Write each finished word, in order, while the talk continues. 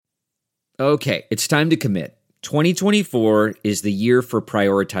Okay, it's time to commit. 2024 is the year for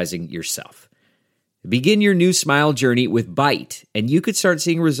prioritizing yourself. Begin your new smile journey with Byte, and you could start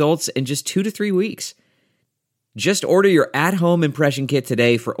seeing results in just 2 to 3 weeks. Just order your at-home impression kit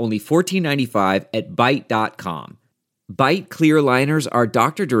today for only $14.95 at Byte.com. Byte clear liners are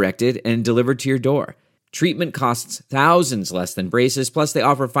doctor-directed and delivered to your door. Treatment costs thousands less than braces, plus they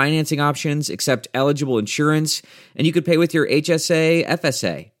offer financing options, accept eligible insurance, and you could pay with your HSA,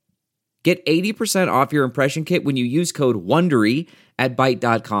 FSA. Get 80% off your impression kit when you use code WONDERY at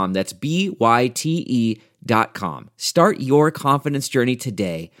Byte.com. That's BYTE.com. Start your confidence journey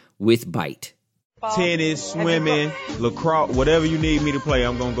today with Byte. Tennis, swimming, lacrosse, whatever you need me to play,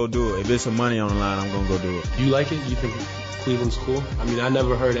 I'm going to go do it. If there's some money on the line, I'm going to go do it. You like it? You think Cleveland's cool? I mean, I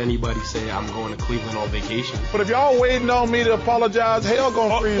never heard anybody say I'm going to Cleveland on vacation. But if y'all waiting on me to apologize, hell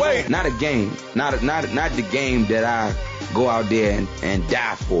gonna freeze. Wait. Not a game. Not the game that I go out there and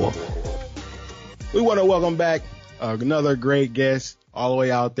die for. We want to welcome back another great guest all the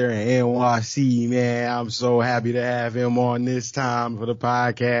way out there in NYC, man. I'm so happy to have him on this time for the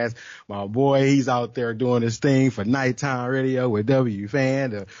podcast. My boy, he's out there doing his thing for nighttime radio with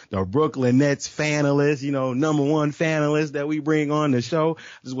WFan, the Brooklyn Nets fanalist, number one fanalist that we bring on the show. I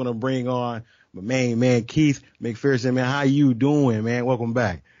just want to bring on my main man, Keith McPherson, man. How you doing, man? Welcome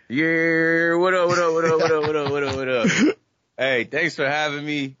back. Yeah, what up? Hey, thanks for having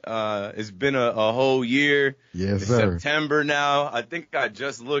me. It's been a whole year. Yes, it's sir. September now. I think I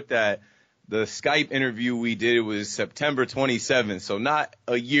just looked at the Skype interview we did. It was September 27th. So not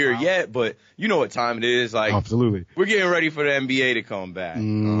a year yet, but you know what time it is. Like, absolutely. We're getting ready for the NBA to come back.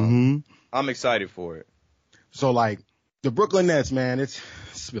 Mm-hmm. I'm excited for it. So, like, the Brooklyn Nets, man, it's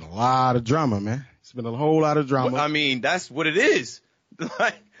been a lot of drama, man. It's been a whole lot of drama. I mean, that's what it is.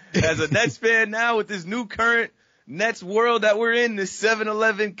 Like, as a Nets fan now with this new current Nets world that we're in, this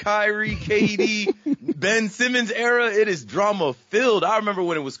 7-Eleven, Kyrie, KD, Ben Simmons era, it is drama filled. I remember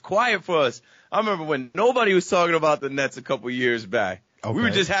when it was quiet for us. I remember when nobody was talking about the Nets a couple years back. Okay. We were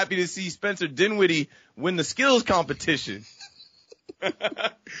just happy to see Spencer Dinwiddie win the skills competition. And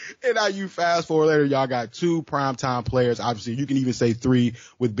now you fast forward later, y'all got 2 primetime players. Obviously, you can even say 3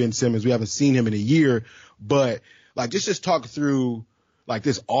 with Ben Simmons. We haven't seen him in a year, but like just talk through like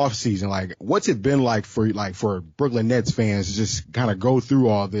this off season, like what's it been like for Brooklyn Nets fans to just kind of go through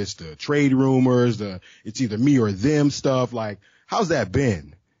all this, the trade rumors, it's either me or them stuff. Like, how's that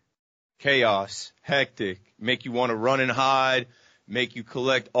been? Chaos, hectic, make you want to run and hide, make you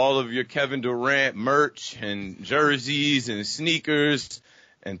collect all of your Kevin Durant merch and jerseys and sneakers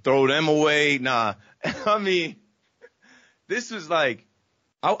and throw them away. Nah, I mean, this was like,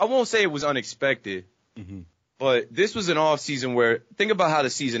 I won't say it was unexpected. Mm-hmm. But this was an offseason where, think about how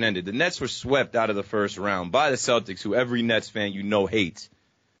the season ended. The Nets were swept out of the first round by the Celtics, who every Nets fan hates.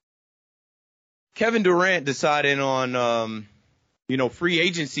 Kevin Durant decided on, free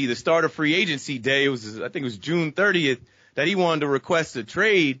agency, the start of free agency day, I think it was June 30th, that he wanted to request a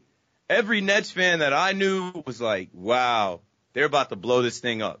trade. Every Nets fan that I knew was like, wow, they're about to blow this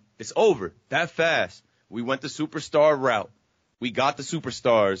thing up. It's over that fast. We went the superstar route. We got the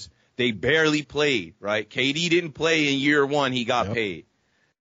superstars. They barely played, right? KD didn't play in year 1. He got paid.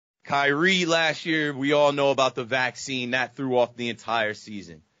 Kyrie last year, we all know about the vaccine. That threw off the entire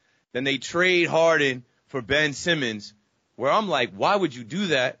season. Then they trade Harden for Ben Simmons, where I'm like, why would you do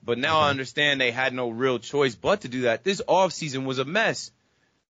that? But now I understand they had no real choice but to do that. This offseason was a mess.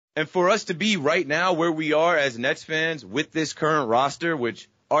 And for us to be right now where we are as Nets fans with this current roster, which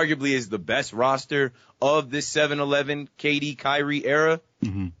arguably is the best roster of this 7-Eleven KD Kyrie era,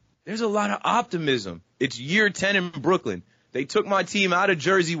 there's a lot of optimism. It's year 10 in Brooklyn. They took my team out of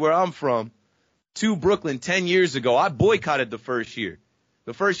Jersey, where I'm from, to Brooklyn 10 years ago. I boycotted the first year.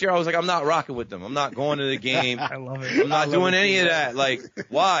 The first year I was like, I'm not rocking with them. I'm not going to the game. I love it. I'm not doing any of that. Like,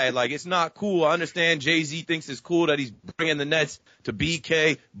 why? Like, it's not cool. I understand Jay-Z thinks it's cool that he's bringing the Nets to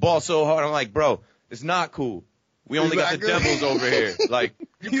BK, ball so hard. I'm like, bro, it's not cool. We only got the Devils over here. Like,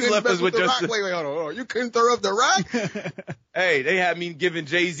 you left us with just Wait, hold on. You couldn't throw up the Rock? Hey, they had me giving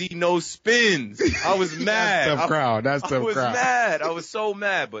Jay-Z no spins. I was mad. That's tough crowd. I was mad. I was so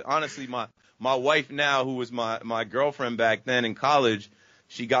mad. But honestly, my wife now, who was my girlfriend back then in college,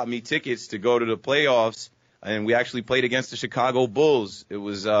 she got me tickets to go to the playoffs, and we actually played against the Chicago Bulls. It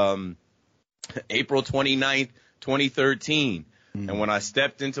was April 29th, 2013. And when I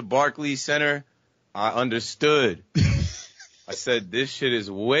stepped into Barclays Center, I understood. I said, this shit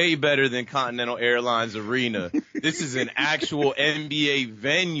is way better than Continental Airlines Arena. This is an actual NBA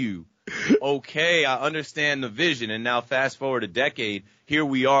venue. okay, I understand the vision. And now fast forward a decade, here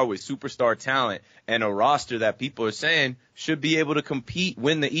we are with superstar talent and a roster that people are saying should be able to compete,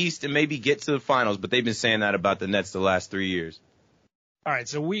 win the East, and maybe get to the finals. But they've been saying that about the Nets the last 3 years. All right,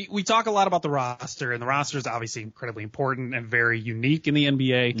 so we talk a lot about the roster, and the roster is obviously incredibly important and very unique in the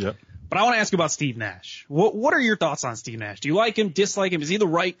NBA. Yep. But I want to ask you about Steve Nash. What are your thoughts on Steve Nash? Do you like him, dislike him? Is he the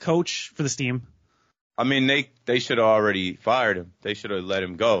right coach for this team? I mean, they should have already fired him. They should have let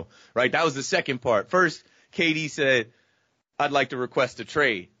him go. Right? That was the second part. First, KD said, I'd like to request a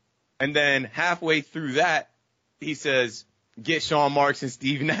trade. And then halfway through that, he says, get Sean Marks and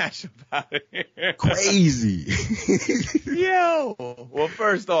Steve Nash about it. Crazy. Yo. Well,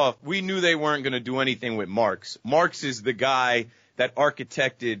 first off, we knew they weren't going to do anything with Marks. Marks is the guy that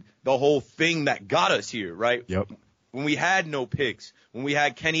architected the whole thing that got us here, right? Yep. When we had no picks, when we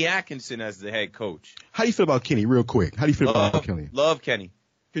had Kenny Atkinson as the head coach. How do you feel about Kenny, real quick? How do you feel about Kenny? Love Kenny.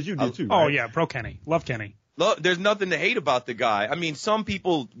 Because you do too, Oh, right? yeah, pro Kenny. Love Kenny. There's nothing to hate about the guy. I mean, some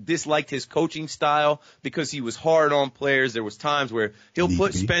people disliked his coaching style because he was hard on players. There was times where he'll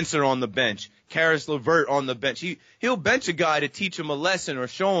put Spencer on the bench, Karis LeVert on the bench. He'll bench a guy to teach him a lesson or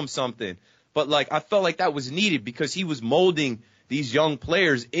show him something. But, like, I felt like that was needed because he was molding these young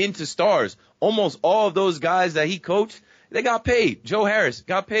players into stars. Almost all of those guys that he coached, they got paid. Joe Harris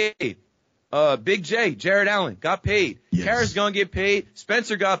got paid. Big J, Jared Allen, got paid. Yes. Karis gonna get paid.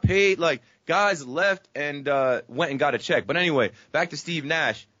 Spencer got paid. Like, guys left and went and got a check. But anyway, back to Steve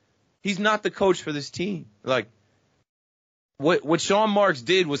Nash. He's not the coach for this team. Like, what Sean Marks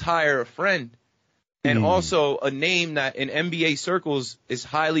did was hire a friend and also a name that in NBA circles is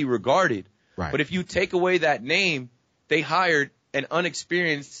highly regarded. Right. But if you take away that name, they hired an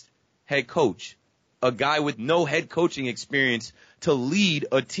unexperienced head coach, a guy with no head coaching experience to lead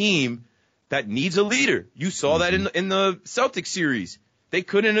a team that needs a leader. You saw that in the Celtics series. They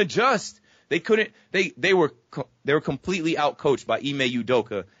couldn't adjust. They were completely outcoached by Ime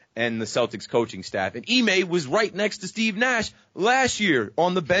Udoka and the Celtics coaching staff. And Ime was right next to Steve Nash last year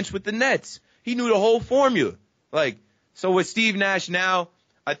on the bench with the Nets. He knew the whole formula. Like, so with Steve Nash now,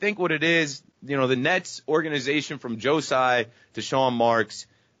 I think what it is, you know, the Nets organization from Joe Tsai to Sean Marks,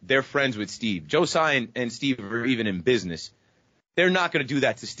 they're friends with Steve. Joe Tsai and Steve are even in business. They're not going to do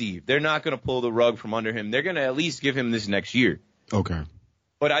that to Steve. They're not going to pull the rug from under him. They're going to at least give him this next year. Okay.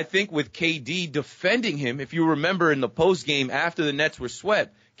 But I think with KD defending him, if you remember in the postgame after the Nets were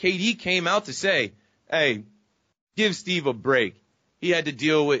swept, KD came out to say, hey, give Steve a break. He had to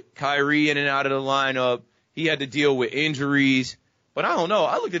deal with Kyrie in and out of the lineup. He had to deal with injuries. But I don't know.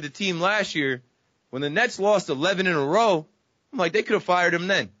 I looked at the team last year. When the Nets lost 11 in a row, I'm like, they could have fired him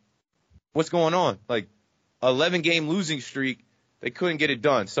then. What's going on? Like, 11-game losing streak, they couldn't get it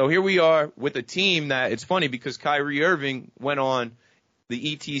done. So here we are with a team that, it's funny because Kyrie Irving went on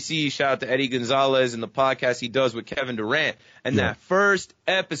the ETC, shout out to Eddie Gonzalez and the podcast he does with Kevin Durant. And that first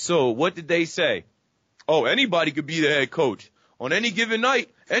episode, what did they say? Oh, anybody could be the head coach. On any given night,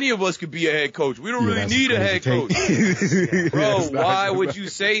 any of us could be a head coach. We don't really need a head coach. Bro, why would you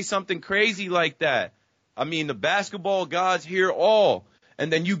say something crazy like that? I mean, the basketball gods hear all.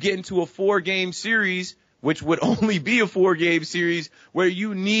 And then you get into a 4-game series, which would only be a 4-game series, where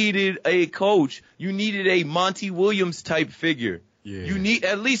you needed a coach. You needed a Monty Williams type figure. Yeah. You need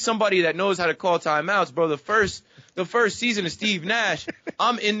at least somebody that knows how to call timeouts, bro. The first season of Steve Nash,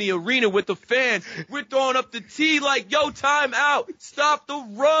 I'm in the arena with the fans. We're throwing up the T like, yo, timeout. Stop the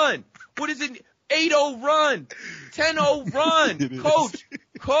run. What is it? 8-0 run. 10-0 run. Coach,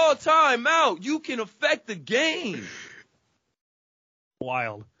 call timeout. You can affect the game.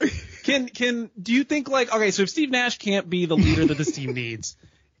 Wild. Do you think, like, okay, so if Steve Nash can't be the leader that this team needs,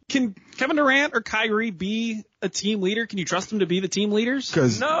 can Kevin Durant or Kyrie be a team leader? Can you trust them to be the team leaders?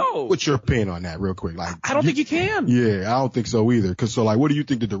 No. What's your opinion on that, real quick? Like, I don't think you can. Yeah, I don't think so either. Because so, like, what do you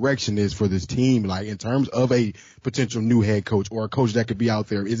think the direction is for this team? Like, in terms of a potential new head coach or a coach that could be out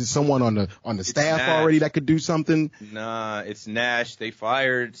there, is it someone on the staff Nash. already that could do something? Nah, it's Nash. They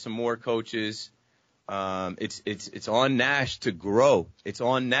fired some more coaches. It's on Nash to grow. It's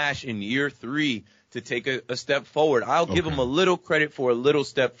on Nash in year 3 to take a step forward. I'll give him a little credit for a little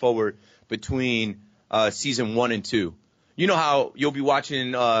step forward between season 1 and 2. You know how you'll be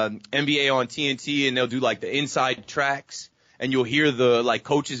watching NBA on TNT and they'll do like the inside tracks and you'll hear the like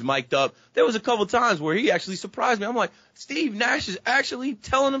coaches mic'd up. There was a couple times where he actually surprised me. I'm like, Steve Nash is actually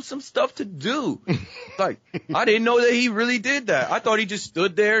telling him some stuff to do. Like, I didn't know that he really did that. I thought he just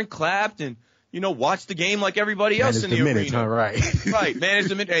stood there and clapped and, you know, watched the game like everybody else in the arena. Huh, right. Right, manage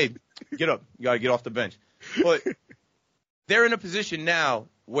the minute. Hey, get up. You got to get off the bench. But they're in a position now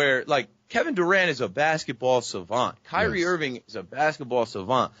where, like, Kevin Durant is a basketball savant. Kyrie Irving is a basketball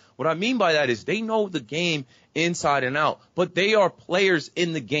savant. What I mean by that is they know the game inside and out, but they are players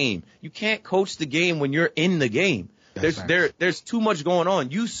in the game. You can't coach the game when you're in the game. There's too much going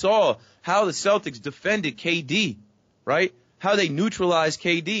on. You saw how the Celtics defended KD, right? How they neutralized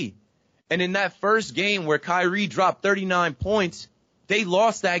KD. And in that first game where Kyrie dropped 39 points, they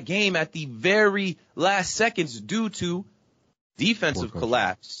lost that game at the very last seconds due to defensive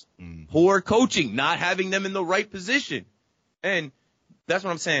collapse, poor coaching, not having them in the right position. And that's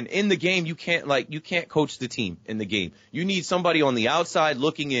what I'm saying. In the game, you can't coach the team in the game. You need somebody on the outside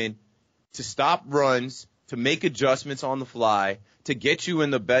looking in to stop runs, to make adjustments on the fly, to get you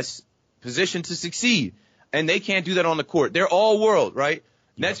in the best position to succeed. And they can't do that on the court. They're all world, right?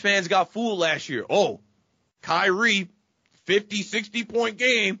 Yep. Nets fans got fooled last year. Oh, Kyrie, 50, 60-point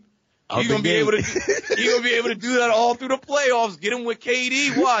game. You're gonna be able to do that all through the playoffs. Get him with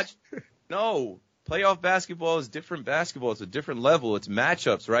KD. Watch. No, playoff basketball is different basketball. It's a different level. It's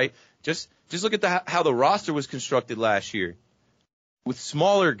matchups, right? Just look at how the roster was constructed last year with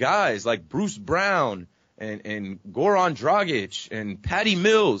smaller guys like Bruce Brown and Goran Dragic and Patty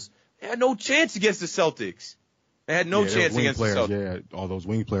Mills. They had no chance against the Celtics. They had no chance against the Celtics. Yeah, all those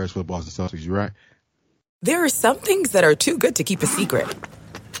wing players for the Boston Celtics. You're right. There are some things that are too good to keep a secret.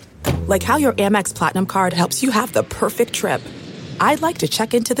 Like how your Amex Platinum card helps you have the perfect trip. I'd like to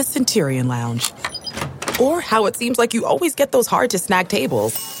check into the Centurion Lounge. Or how it seems like you always get those hard-to-snag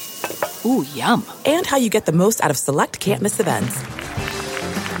tables. Ooh, yum. And how you get the most out of select can't-miss events.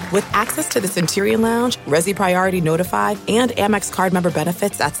 With access to the Centurion Lounge, Resi Priority Notified, and Amex card member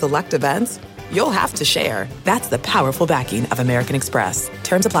benefits at select events, you'll have to share. That's the powerful backing of American Express.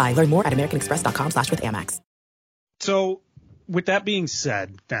 Terms apply. Learn more at americanexpress.com/withAmex. So, with that being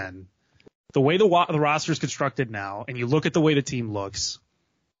said, then, the way the roster is constructed now, and you look at the way the team looks,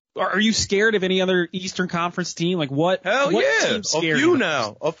 are you scared of any other Eastern Conference team? Like, what? Hell what yeah. team's scared you?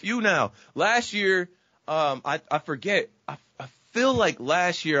 A few now. Last year, I forget. I feel like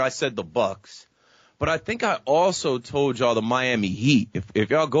last year I said the Bucks. But I think I also told y'all the Miami Heat. If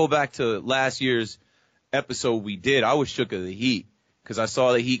y'all go back to last year's episode we did, I was shook of the Heat because I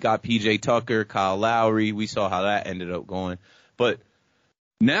saw the Heat got P.J. Tucker, Kyle Lowry. We saw how that ended up going. But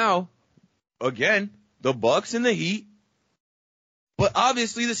now, again, the Bucks and the Heat. But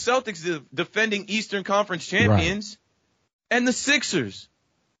obviously the Celtics, the defending Eastern Conference champions, and the Sixers.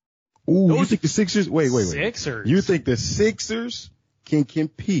 Ooh, you think the Sixers? Wait. Sixers. You think the Sixers can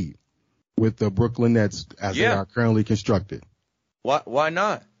compete with the Brooklyn Nets as they are currently constructed? Why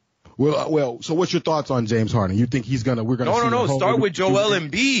not? Well, so what's your thoughts on James Harden? You think we're gonna No. Start with Joel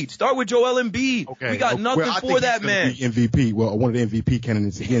Embiid. Okay. We got nothing for that man. MVP. Well, one of the MVP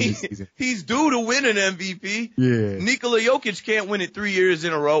candidates again this season. He's due to win an MVP. Yeah. Nikola Jokic can't win it 3 years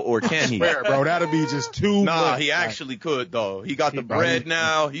in a row, or can he? Swear, bro, that'd be just too much. Nah, he actually could though. He got the bread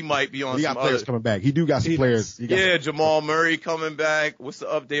now. He might be on. He got players coming back. He do got some players. Jamal Murray coming back. What's the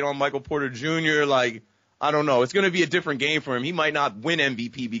update on Michael Porter Jr.? Like, I don't know. It's going to be a different game for him. He might not win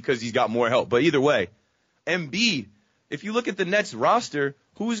MVP because he's got more help. But either way, Embiid, if you look at the Nets roster,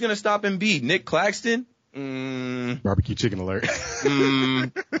 who's going to stop Embiid? Nick Claxton? Barbecue chicken alert.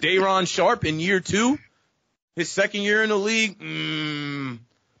 Day'Ron Sharpe in year 2? His second year in the league?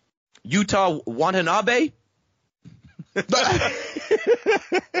 Yuta Watanabe?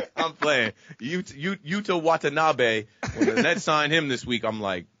 I'm playing. Yuta Watanabe. When the Nets signed him this week, I'm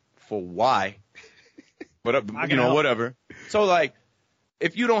like, for why? But, whatever. So, like,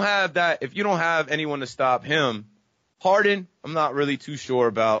 if you don't have anyone to stop him, Harden, I'm not really too sure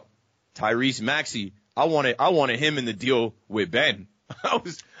about. Tyrese Maxey, I wanted him in the deal with Ben. I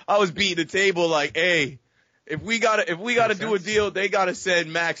was beating the table like, hey, if we gotta do a deal, they gotta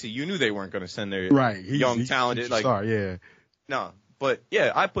send Maxey. You knew they weren't gonna send their young talented like star, yeah. No. But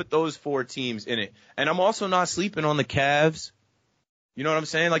yeah, I put those 4 teams in it. And I'm also not sleeping on the Cavs. You know what I'm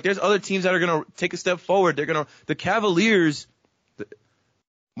saying? Like, there's other teams that are going to take a step forward. The Cavaliers,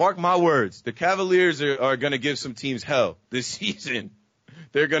 mark my words, the Cavaliers are going to give some teams hell this season.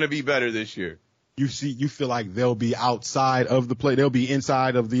 They're going to be better this year. You feel like they'll be outside of the play. They'll be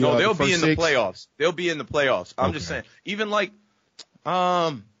inside of the. No, they'll be in the playoffs. They'll be in the playoffs. I'm just saying, even like,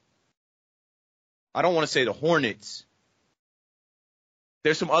 I don't want to say the Hornets.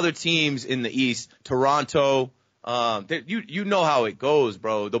 There's some other teams in the East, Toronto. You know how it goes,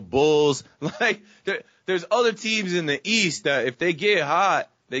 bro. The Bulls, like, there's other teams in the East that if they get hot,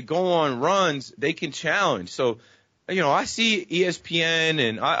 they go on runs, they can challenge. So, I see ESPN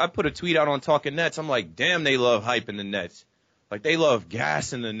and I put a tweet out on Talking Nets. I'm like, damn, they love hype in the Nets. Like, they love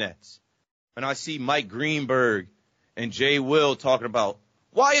gas in the Nets. And I see Mike Greenberg and Jay Will talking about,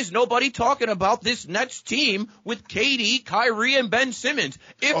 why is nobody talking about this Nets team with KD, Kyrie, and Ben Simmons?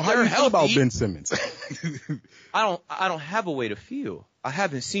 If how they're do you healthy, feel about Ben Simmons? I don't have a way to feel. I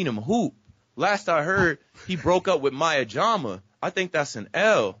haven't seen him hoop. Last I heard, he broke up with Maya Jama. I think that's an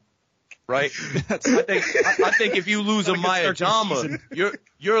L, right? I think if you lose a Maya Jama,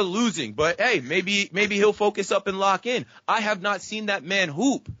 you're losing. But hey, maybe he'll focus up and lock in. I have not seen that man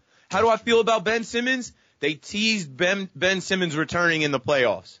hoop. How do I feel about Ben Simmons? They teased Ben Simmons returning in the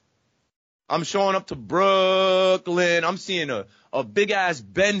playoffs. I'm showing up to Brooklyn. I'm seeing a big-ass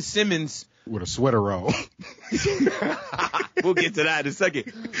Ben Simmons. With a sweater on. We'll get to that in a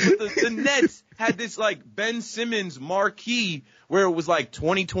second. But the Nets had this, like, Ben Simmons marquee where it was, like,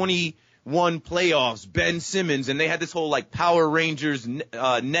 2021 playoffs, Ben Simmons, and they had this whole, like, Power Rangers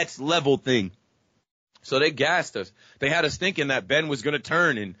Nets level thing. So they gassed us. They had us thinking that Ben was going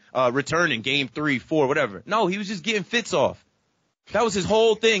to return in game 3, 4, whatever. No, he was just getting fits off. That was his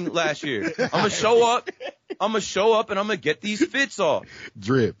whole thing last year. I'm going to show up, and I'm going to get these fits off.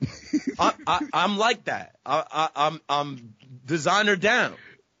 Drip. I'm like that. I'm designer down.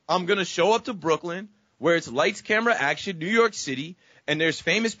 I'm going to show up to Brooklyn where it's lights, camera, action, New York City, and there's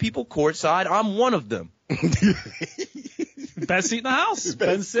famous people courtside. I'm one of them. Best seat in the house,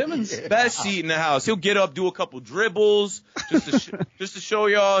 Ben Simmons. Best seat in the house. He'll get up, do a couple dribbles, just to show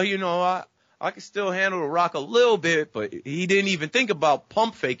y'all, you know, I can still handle the rock a little bit, but he didn't even think about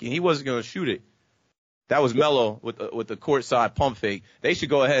pump faking. He wasn't going to shoot it. That was Melo with the courtside pump fake. They should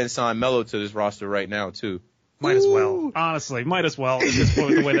go ahead and sign Melo to this roster right now too. Might as well. Honestly, might as well. At this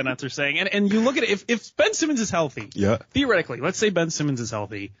point, the way the Nets are saying. And you look at it, if Ben Simmons is healthy, yeah, theoretically, let's say Ben Simmons is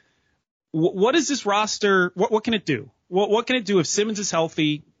healthy. What is this roster? What can it do? What can it do if Simmons is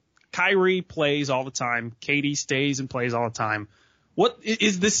healthy? Kyrie plays all the time. KD stays and plays all the time. What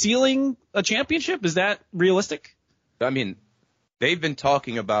is the ceiling? A championship? Is that realistic? I mean, they've been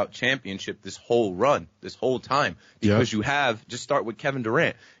talking about championship this whole run, this whole time, because you have, just start with Kevin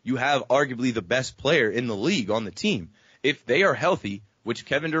Durant. You have arguably the best player in the league on the team. If they are healthy, which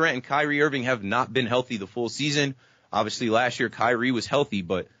Kevin Durant and Kyrie Irving have not been healthy the full season. Obviously last year Kyrie was healthy,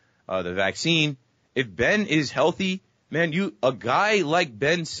 but the vaccine. If Ben is healthy, man, a guy like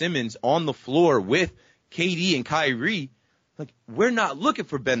Ben Simmons on the floor with KD and Kyrie, like, we're not looking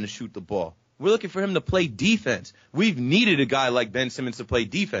for Ben to shoot the ball. We're looking for him to play defense. We've needed a guy like Ben Simmons to play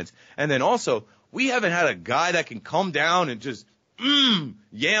defense. And then also, we haven't had a guy that can come down and just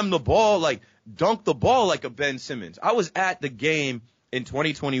yam the ball, like dunk the ball like a Ben Simmons. I was at the game in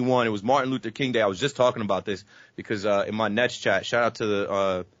 2021. It was Martin Luther King Day. I was just talking about this because in my Nets chat, shout out to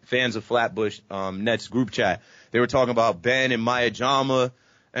the fans of Flatbush Nets group chat. They were talking about Ben and Maya Jama.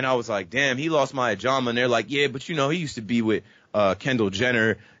 And I was like, damn, he lost Maya Jama. And they're like, yeah, but, you know, he used to be with Kendall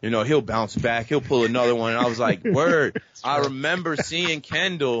Jenner. You know, he'll bounce back. He'll pull another one. And I was like, word. I remember seeing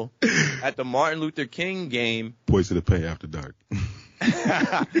Kendall at the Martin Luther King game. Boys to the Pay after dark.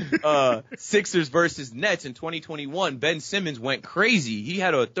 Sixers versus Nets in 2021. Ben Simmons went crazy. He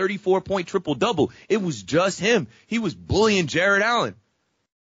had a 34-point triple-double. It was just him. He was bullying Jared Allen.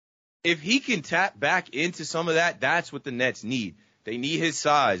 If he can tap back into some of that, that's what the Nets need. They need his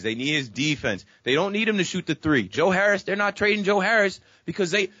size. They need his defense. They don't need him to shoot the three. Joe Harris, they're not trading Joe Harris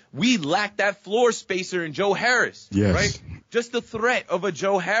because we lack that floor spacer in Joe Harris. Yes. Right? Just the threat of a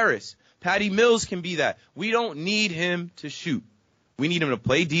Joe Harris. Patty Mills can be that. We don't need him to shoot. We need him to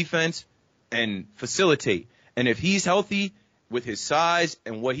play defense and facilitate. And if he's healthy with his size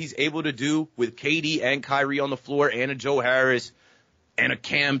and what he's able to do with KD and Kyrie on the floor and a Joe Harris and a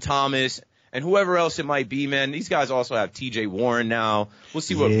Cam Thomas and whoever else it might be, man, these guys also have TJ Warren now. We'll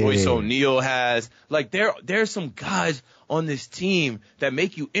see what Royce O'Neal has. Like, there's some guys on this team that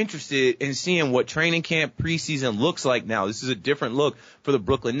make you interested in seeing what training camp preseason looks like now. This is a different look for the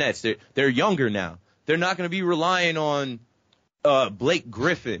Brooklyn Nets. They're younger now. They're not going to be relying on Blake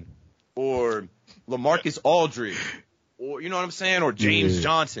Griffin or LaMarcus Aldridge or, you know what I'm saying, or James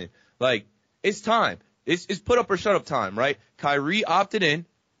Johnson. Like, it's time. It's put up or shut up time, right? Kyrie opted in.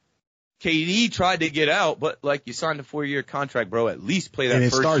 KD tried to get out, but, like, you signed a 4-year contract, bro. At least play that first year.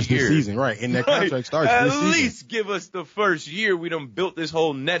 And it starts this season, right? And that contract starts this season. At least give us the first year. We done built this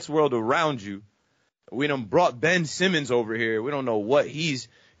whole Nets world around you. We done brought Ben Simmons over here. We don't know what he's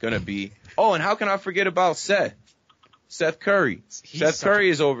going to be. Oh, and how can I forget about Seth Curry? Seth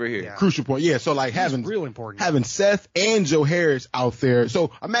Curry is over here. Yeah. Crucial point. Yeah, so, like, having real important. Having Seth and Joe Harris out there. So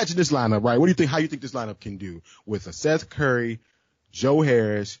imagine this lineup, right? What do you think? How you think this lineup can do with a Seth Curry, Joe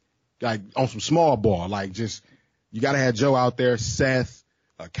Harris, like on some small ball? Like, just you got to have Joe out there, Seth,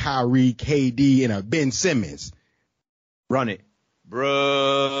 Kyrie, KD, and Ben Simmons. Run it.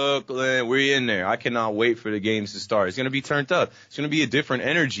 Brooklyn, we're in there. I cannot wait for the games to start. It's going to be turned up. It's going to be a different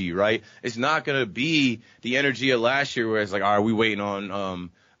energy, right? It's not going to be the energy of last year where it's like, all right, we waiting on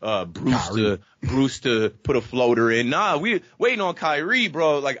Bruce to put a floater in. Nah, we waiting on Kyrie,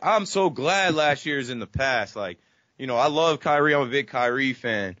 bro. Like, I'm so glad last year's in the past. Like, you know, I love Kyrie. I'm a big Kyrie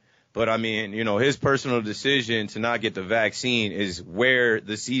fan. But, I mean, you know, his personal decision to not get the vaccine is where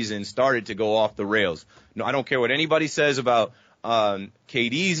the season started to go off the rails. No, I don't care what anybody says about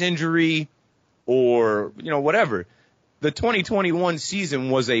KD's injury or, you know, whatever. The 2021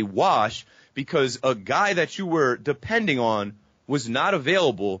 season was a wash because a guy that you were depending on was not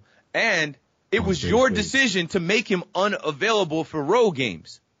available, and it was your decision to make him unavailable for road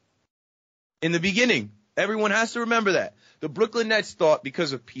games. In the beginning, everyone has to remember that. The Brooklyn Nets thought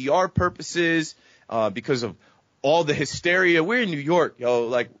because of PR purposes, because of all the hysteria, we're in New York, yo,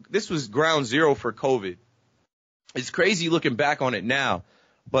 like, this was ground zero for COVID. It's crazy looking back on it now,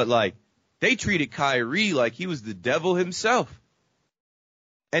 but, like, they treated Kyrie like he was the devil himself.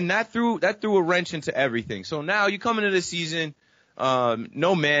 And that threw a wrench into everything. So now you come into the season,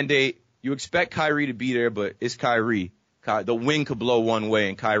 no mandate. You expect Kyrie to be there, but it's Kyrie. The wind could blow one way,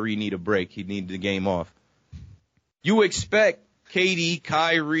 and Kyrie need a break. He needed the game off. You expect KD,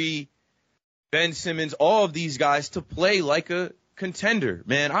 Kyrie, Ben Simmons, all of these guys to play like a contender.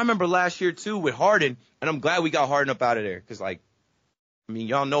 Man, I remember last year, too, with Harden, and I'm glad we got Harden up out of there because, like, I mean,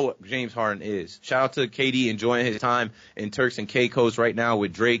 y'all know what James Harden is. Shout out to KD enjoying his time in Turks and Caicos right now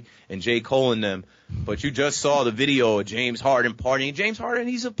with Drake and J. Cole and them. But you just saw the video of James Harden partying. James Harden,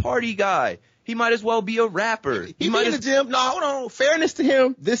 he's a party guy. He might as well be a rapper. He might in the gym. No, hold on. Fairness to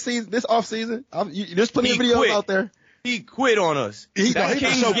him this season, this off season. There's plenty of videos out there. He quit on us. He for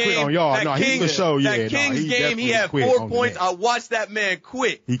sure quit on y'all. No, he for sure, yeah. That Kings game, he had 4 points. I watched that man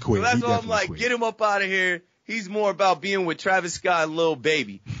quit. He quit. So that's why I'm like, get him up out of here. He's more about being with Travis Scott and Lil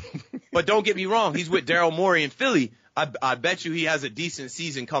Baby. But don't get me wrong. He's with Daryl Morey in Philly. I bet you he has a decent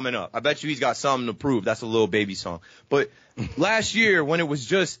season coming up. I bet you he's got something to prove. That's a Lil Baby song. But last year, when it was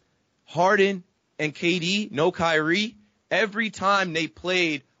just Harden and KD, no Kyrie, every time they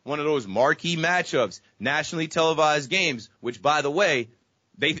played one of those marquee matchups, nationally televised games, which, by the way,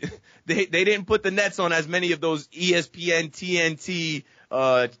 they didn't put the Nets on as many of those ESPN, TNT,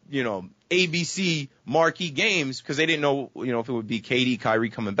 ABC marquee games because they didn't know, if it would be KD, Kyrie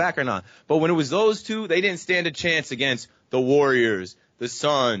coming back or not. But when it was those two, they didn't stand a chance against the Warriors, the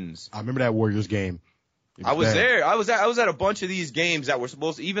Suns. I remember that Warriors game. I was there. I was at a bunch of these games that were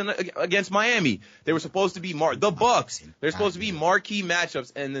supposed to, even against Miami, they were supposed to be the Bucks. They're supposed to be marquee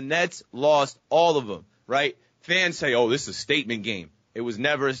matchups, and the Nets lost all of them, right? Fans say, oh, this is a statement game. It was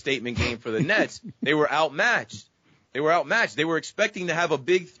never a statement game for the Nets. They were outmatched. They were expecting to have a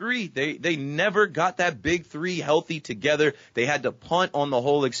big three. They never got that big three healthy together. They had to punt on the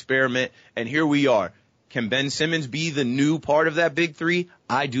whole experiment, and here we are. Can Ben Simmons be the new part of that big three?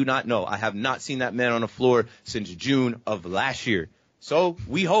 I do not know. I have not seen that man on the floor since June of last year. So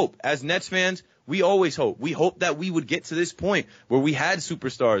we hope, as Nets fans, we always hope. We hope that we would get to this point where we had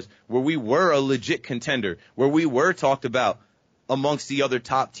superstars, where we were a legit contender, where we were talked about amongst the other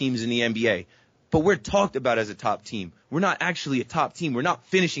top teams in the NBA. But we're talked about as a top team. We're not actually a top team. We're not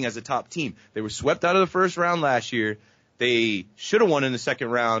finishing as a top team. They were swept out of the first round last year. They should have won in the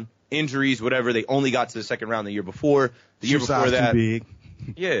second round. Injuries, whatever. They only got to the second round the year before. The year before that. Too big.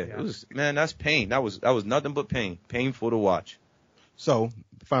 Yeah, it was, man, that's pain. That was nothing but pain. Painful to watch. So,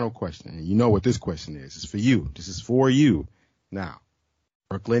 the final question, and you know what this question is. It's for you. This is for you. Now,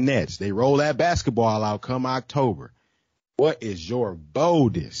 Brooklyn Nets, they roll that basketball out come October. What is your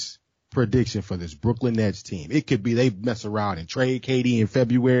boldest prediction for this Brooklyn Nets team? It could be they mess around and trade KD in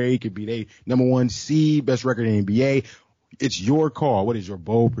February. It could be they number 1 seed, best record in the NBA. It's your call. What is your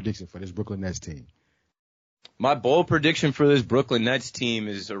bold prediction for this Brooklyn Nets team? My bold prediction for this Brooklyn Nets team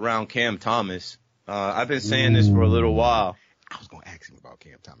is around Cam Thomas. I've been saying this for a little while. I was going to ask him about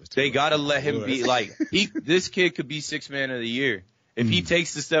Cam Thomas too. They got to let him be like, this kid could be 6th man of the year. If he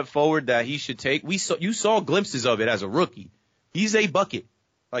takes the step forward that he should take, you saw glimpses of it as a rookie. He's a bucket.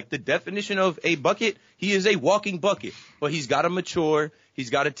 Like the definition of a bucket, he is a walking bucket. But he's got to mature. He's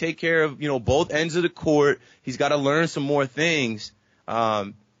got to take care of, both ends of the court. He's got to learn some more things.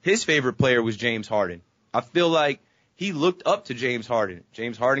 His favorite player was James Harden. I feel like he looked up to James Harden.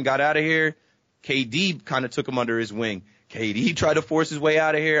 James Harden got out of here. KD kind of took him under his wing. KD tried to force his way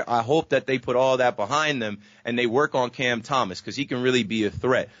out of here. I hope that they put all that behind them and they work on Cam Thomas because he can really be a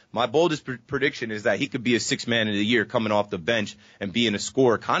threat. My boldest prediction is that he could be a 6th man of the year coming off the bench and being a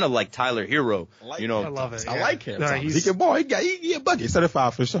scorer, kind of like Tyler Hero. I love it. Yeah. I like Cam Thomas. He can ball. He a bucket.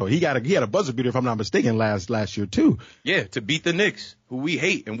 Certified for sure. He had a buzzer beater, if I'm not mistaken, last year too. Yeah, to beat the Knicks, who we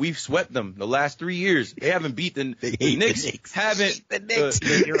hate, and we've swept them the last 3 years. They haven't beat the Knicks.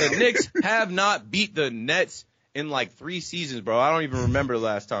 The Knicks have not beat the Nets in like 3 seasons, bro. I don't even remember the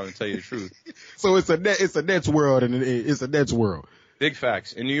last time, to tell you the truth. So it's a Nets world, and it's a Nets world. Big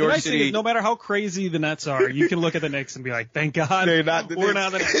facts. In New York City, no matter how crazy the Nets are, you can look at the Knicks and be like, thank God we're not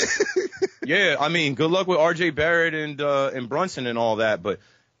the Knicks. Yeah, I mean, good luck with R.J. Barrett and Brunson and all that, but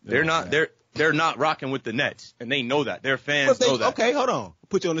they're not rocking with the Nets, and they know that. Their fans know that. Okay, hold on.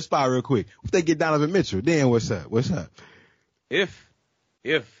 Put you on the spot real quick. If they get Donovan Mitchell, then what's up? If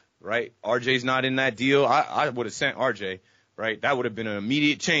right, RJ's not in that deal, I would have sent RJ, right? That would have been an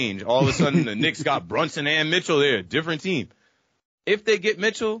immediate change. All of a sudden, the Knicks got Brunson and Mitchell there, different team. If they get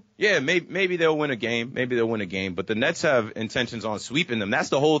Mitchell, yeah, maybe they'll win a game. But the Nets have intentions on sweeping them. That's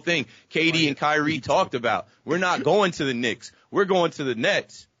the whole thing KD and Kyrie talked about. We're not going to the Knicks. We're going to the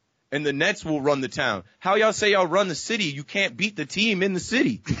Nets. And the Nets will run the town. How y'all say y'all run the city? You can't beat the team in the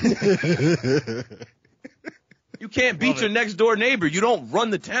city. You can't beat your next door neighbor. You don't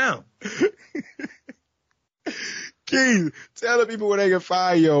run the town. Keith, tell the people where they can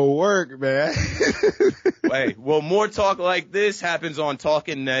find your work, man. Hey, well, more talk like this happens on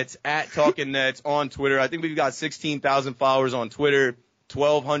Talking Nets, at Talking Nets on Twitter. I think we've got 16,000 followers on Twitter,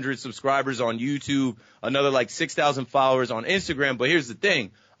 1,200 subscribers on YouTube, another like 6,000 followers on Instagram. But here's the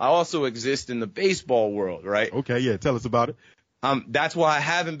thing. I also exist in the baseball world, right? Okay, yeah, tell us about it. That's why I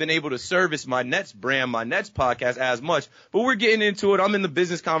haven't been able to service my Nets brand, my Nets podcast as much, but we're getting into it. I'm in the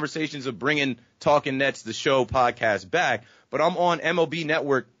business conversations of bringing Talking Nets, the show podcast back, but I'm on MLB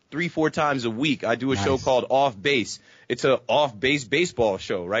Network 3-4 times a week. I do a show called Off Base. It's a off-base baseball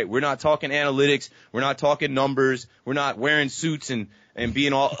show, right? We're not talking analytics. We're not talking numbers. We're not wearing suits and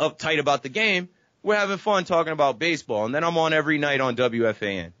being all uptight about the game. We're having fun talking about baseball. And then I'm on every night on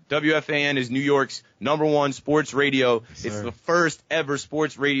WFAN. WFAN is New York's #1 sports radio. Yes, it's the first ever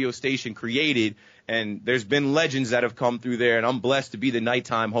sports radio station created. And there's been legends that have come through there. And I'm blessed to be the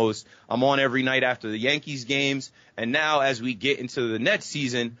nighttime host. I'm on every night after the Yankees games. And now as we get into the Nets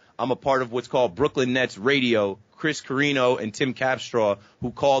season, I'm a part of what's called Brooklyn Nets Radio. Chris Carino and Tim Capstraw, who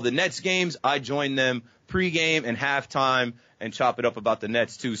call the Nets games. I join them pregame and halftime and chop it up about the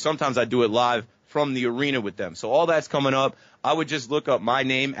Nets too. Sometimes I do it live from the arena with them. So all that's coming up. I would just look up my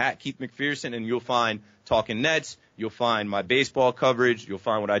name at Keith McPherson and you'll find Talking Nets. You'll find my baseball coverage. You'll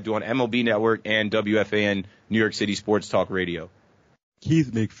find what I do on MLB Network and WFAN, New York City Sports Talk Radio.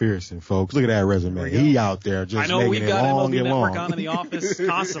 Keith McPherson, folks. Look at that resume. He out there just making it long and long. I know we've got MLB Network on in the office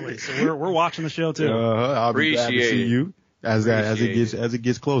constantly, so we're watching the show too. I'll be glad to see you. As it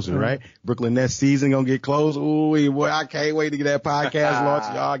gets closer, right? Brooklyn Nets season gonna get close. Ooh, boy, I can't wait to get that podcast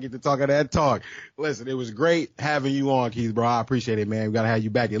launched. Y'all get to talk of that talk. Listen, it was great having you on, Keith, bro. I appreciate it, man. We gotta have you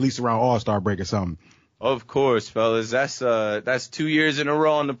back at least around All-Star break or something. Of course, fellas. That's 2 years in a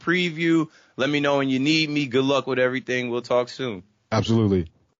row on the preview. Let me know when you need me. Good luck with everything. We'll talk soon. Absolutely.